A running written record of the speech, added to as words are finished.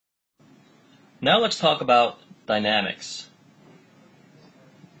Now let's talk about dynamics.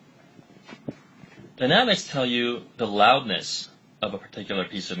 Dynamics tell you the loudness of a particular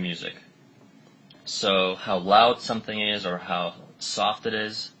piece of music. So how loud something is or how soft it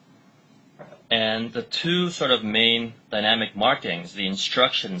is. And the two sort of main dynamic markings, the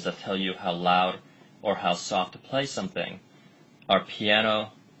instructions that tell you how loud or how soft to play something, are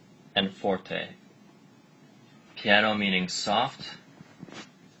piano and forte. Piano meaning soft,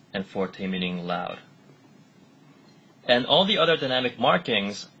 and forte meaning loud. And all the other dynamic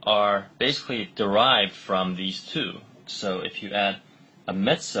markings are basically derived from these two. So if you add a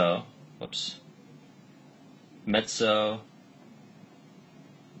mezzo, mezzo,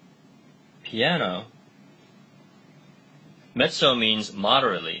 piano, mezzo means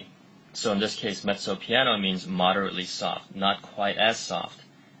moderately. So in this case, mezzo piano means moderately soft, not quite as soft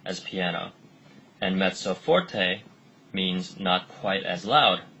as piano. And mezzo forte means not quite as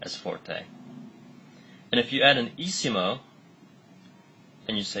loud as forte. And if you add an issimo,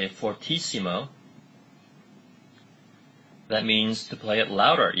 and you say fortissimo, that means to play it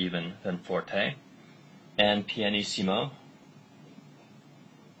louder even than forte. And pianissimo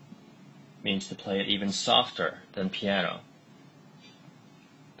means to play it even softer than piano.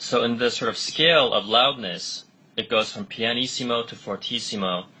 So in this sort of scale of loudness, it goes from pianissimo to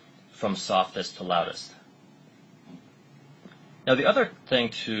fortissimo, from softest to loudest. Now the other thing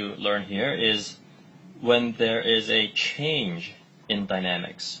to learn here is when there is a change in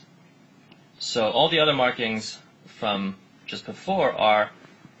dynamics. So all the other markings from just before are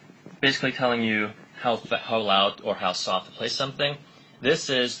basically telling you how loud or how soft to play something. This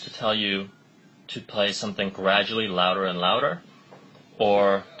is to tell you to play something gradually louder and louder,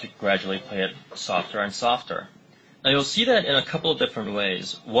 or to gradually play it softer and softer. Now you'll see that in a couple of different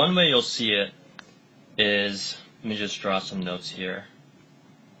ways. One way you'll see it is, let me just draw some notes here.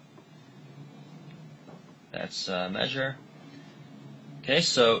 That's measure. Okay,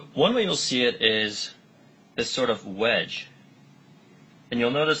 so one way you'll see it is this sort of wedge. And you'll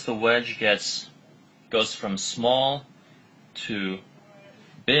notice the wedge goes from small to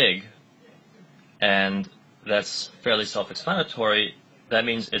big, and that's fairly self-explanatory. That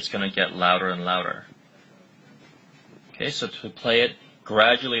means it's going to get louder and louder. Okay, so to play it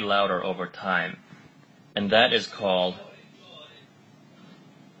gradually louder over time, and that is called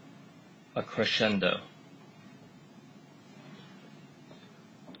a crescendo.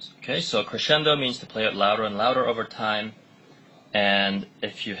 Okay, so crescendo means to play it louder and louder over time, and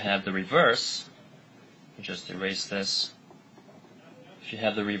if you have the reverse, just erase this. If you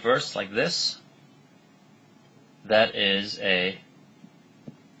have the reverse like this, that is a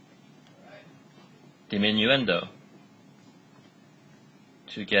diminuendo,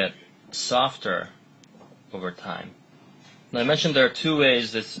 to get softer over time. Now I mentioned there are two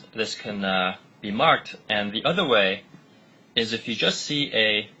ways this can be marked, and the other way is if you just see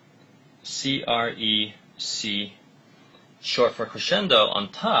a C-R-E-C, short for crescendo, on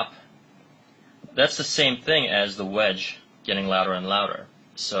top, that's the same thing as the wedge getting louder and louder.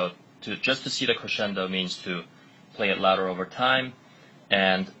 So just to see the crescendo means to play it louder over time,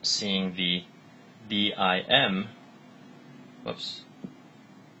 and seeing the D-I-M,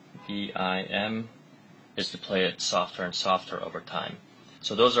 D-I-M is to play it softer and softer over time.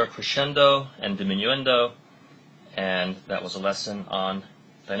 So those are crescendo and diminuendo, and that was a lesson on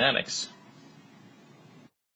dynamics.